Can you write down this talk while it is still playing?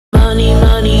Money,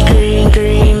 money, green,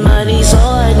 green, money's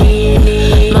all I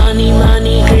need. Money,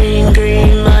 money, green,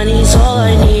 green, money's all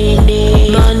I need.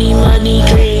 Money, money,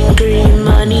 green, green,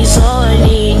 money's all I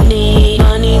need.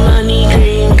 Money, money,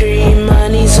 green, green,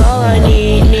 money's all I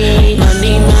need.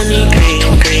 Money, money,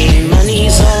 green, green,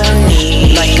 money's all I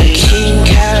need. Like a king,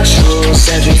 cash rules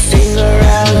everything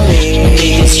around me.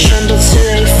 Niggas tremble to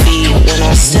their feet when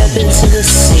I step into the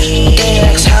scene. They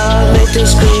ask how I make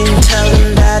this green, tell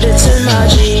them that it's in my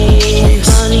jeans.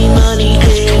 Money, money,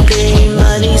 green, green,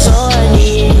 money's all I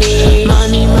need.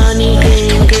 Money, money,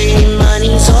 green, green,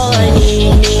 money's all I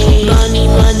need. Money,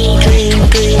 money, green,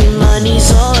 green,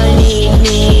 money's all I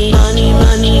need. Money,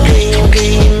 money, green,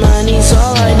 green, money's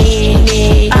all I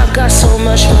need. I've got so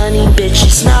much money, bitch,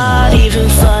 it's not even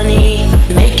funny.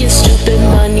 Making stupid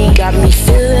money got me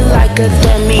feeling like a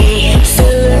dummy.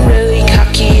 Feeling really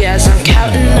cocky as I'm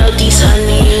counting out these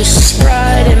honeys.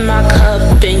 Sprite in my cup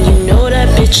and you know that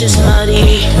bitch is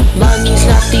muddy. Money's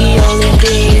not the only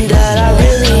green that I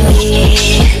really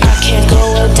need. I can't go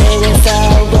a day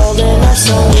without rolling up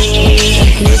some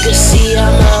weed. Niggas see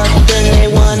I'm up and they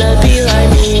wanna be like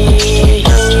me.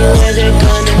 Only way they're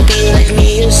gonna be like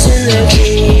me is in their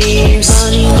dreams.